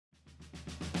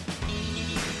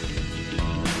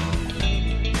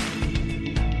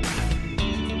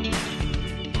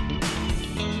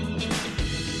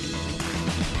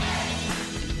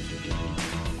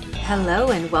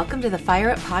Hello and welcome to the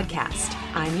Fire Up Podcast.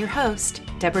 I'm your host,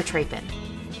 Deborah Trapin.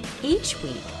 Each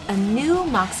week, a new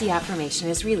Moxie affirmation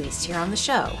is released here on the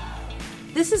show.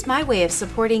 This is my way of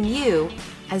supporting you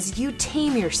as you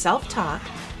tame your self-talk,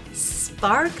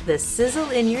 spark the sizzle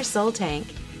in your soul tank,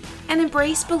 and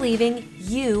embrace believing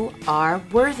you are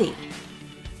worthy.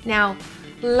 Now,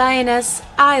 Lioness,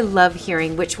 I love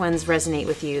hearing which ones resonate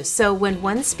with you, so when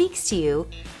one speaks to you,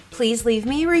 please leave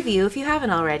me a review if you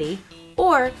haven't already,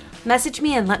 or message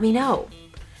me and let me know.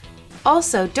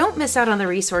 Also, don't miss out on the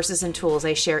resources and tools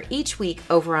I share each week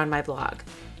over on my blog.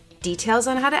 Details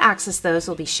on how to access those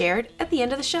will be shared at the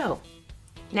end of the show.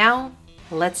 Now,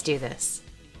 let's do this.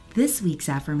 This week's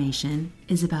affirmation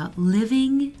is about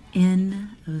living in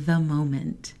the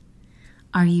moment.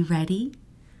 Are you ready?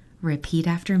 Repeat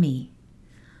after me.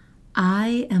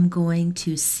 I am going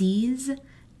to seize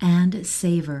and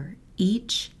savor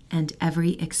each and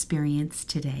every experience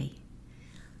today.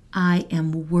 I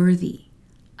am worthy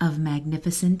of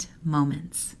magnificent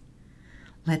moments.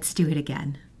 Let's do it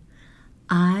again.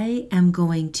 I am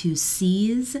going to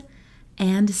seize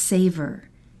and savor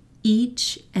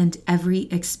each and every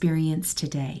experience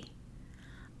today.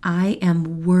 I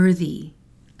am worthy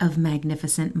of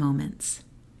magnificent moments.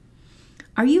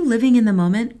 Are you living in the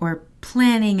moment or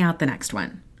planning out the next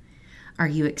one? Are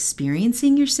you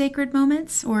experiencing your sacred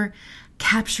moments or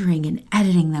capturing and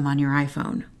editing them on your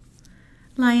iPhone?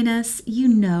 Lioness, you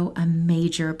know a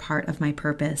major part of my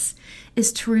purpose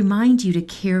is to remind you to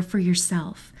care for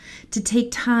yourself, to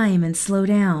take time and slow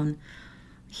down.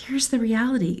 Here's the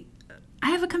reality.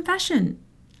 I have a confession.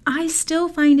 I still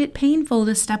find it painful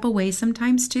to step away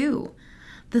sometimes too.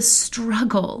 The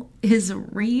struggle is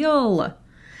real.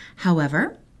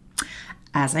 However,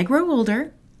 as I grow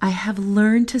older, I have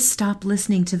learned to stop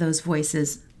listening to those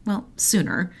voices,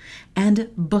 sooner, and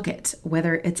book it,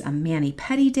 whether it's a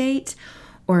mani-pedi date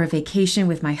or a vacation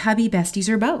with my hubby, besties,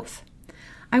 or both.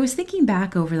 I was thinking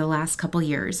back over the last couple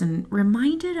years and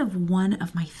reminded of one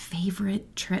of my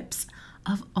favorite trips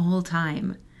of all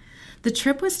time. The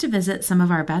trip was to visit some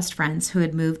of our best friends who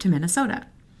had moved to Minnesota.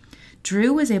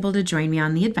 Drew was able to join me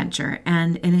on the adventure,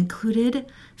 and it included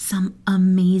some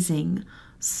amazing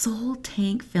soul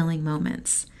tank filling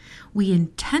moments we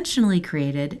intentionally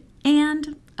created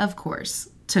and, of course,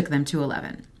 took them to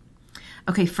 11.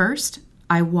 Okay, first,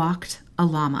 I walked a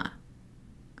llama.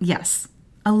 Yes,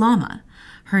 a llama.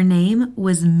 Her name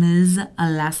was Ms.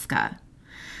 Alaska.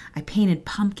 I painted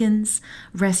pumpkins,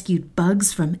 rescued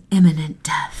bugs from imminent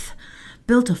death,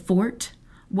 built a fort,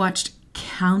 watched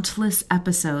countless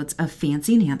episodes of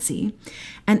Fancy Nancy,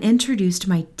 and introduced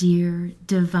my dear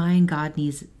divine god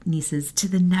nieces to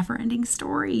the never-ending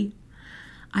story.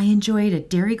 I enjoyed a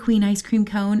Dairy Queen ice cream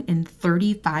cone in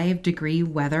 35-degree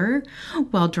weather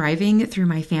while driving through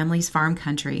my family's farm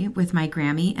country with my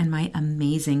Grammy and my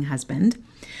amazing husband.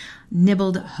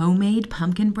 Nibbled homemade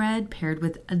pumpkin bread paired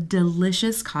with a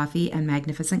delicious coffee and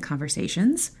magnificent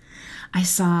conversations. I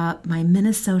saw my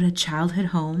Minnesota childhood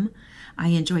home. I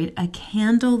enjoyed a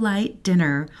candlelight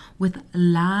dinner with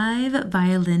live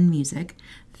violin music.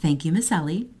 Thank you, Miss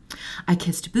Ellie. I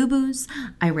kissed boo-boos.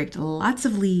 I raked lots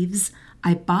of leaves.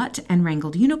 I bought and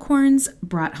wrangled unicorns,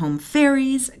 brought home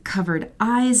fairies, covered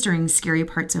eyes during scary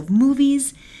parts of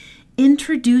movies,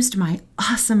 introduced my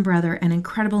awesome brother and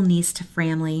incredible niece to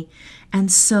family,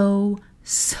 and so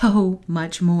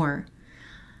much more.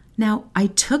 Now, I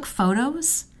took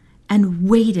photos and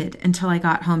waited until I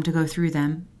got home to go through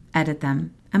them, edit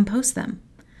them, and post them.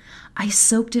 I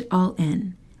soaked it all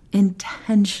in,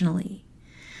 intentionally.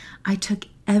 I took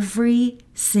every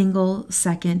single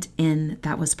second in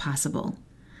that was possible.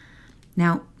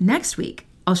 Now, next week,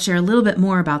 I'll share a little bit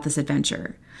more about this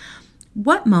adventure.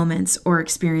 What moments or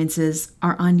experiences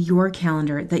are on your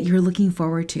calendar that you're looking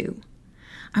forward to?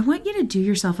 I want you to do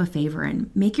yourself a favor and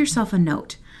make yourself a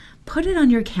note. Put it on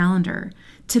your calendar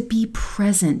to be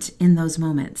present in those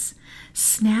moments.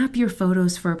 Snap your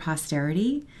photos for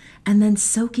posterity and then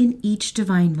soak in each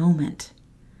divine moment.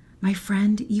 My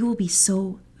friend, you will be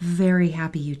so very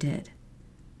happy you did.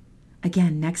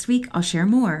 Again, next week, I'll share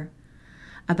more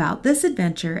about this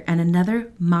adventure and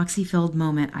another Moxie-filled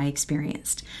moment I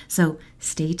experienced. So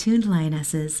stay tuned,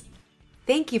 Lionesses.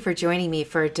 Thank you for joining me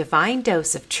for a divine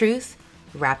dose of truth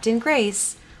wrapped in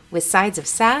grace with sides of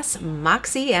sass,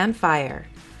 moxie, and fire.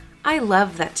 I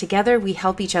love that together we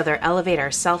help each other elevate our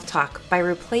self-talk by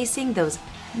replacing those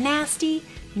nasty,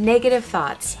 negative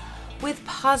thoughts with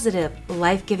positive,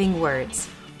 life-giving words,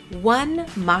 one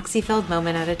Moxie-filled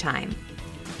moment at a time.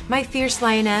 My fierce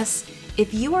lioness,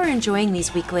 if you are enjoying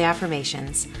these weekly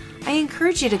affirmations, I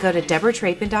encourage you to go to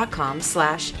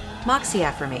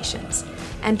deborahtrapin.com/moxieaffirmations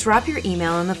and drop your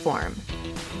email in the form.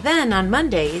 Then on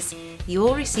Mondays, you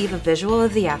will receive a visual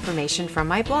of the affirmation from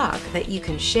my blog that you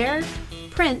can share,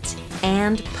 print,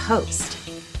 and post.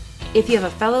 If you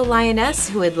have a fellow lioness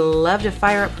who would love to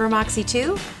fire up her Moxie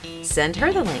too, send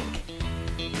her the link.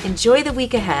 Enjoy the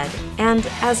week ahead, and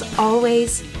as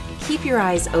always, keep your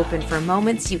eyes open for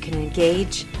moments you can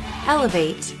engage,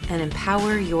 elevate, and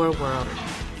empower your world.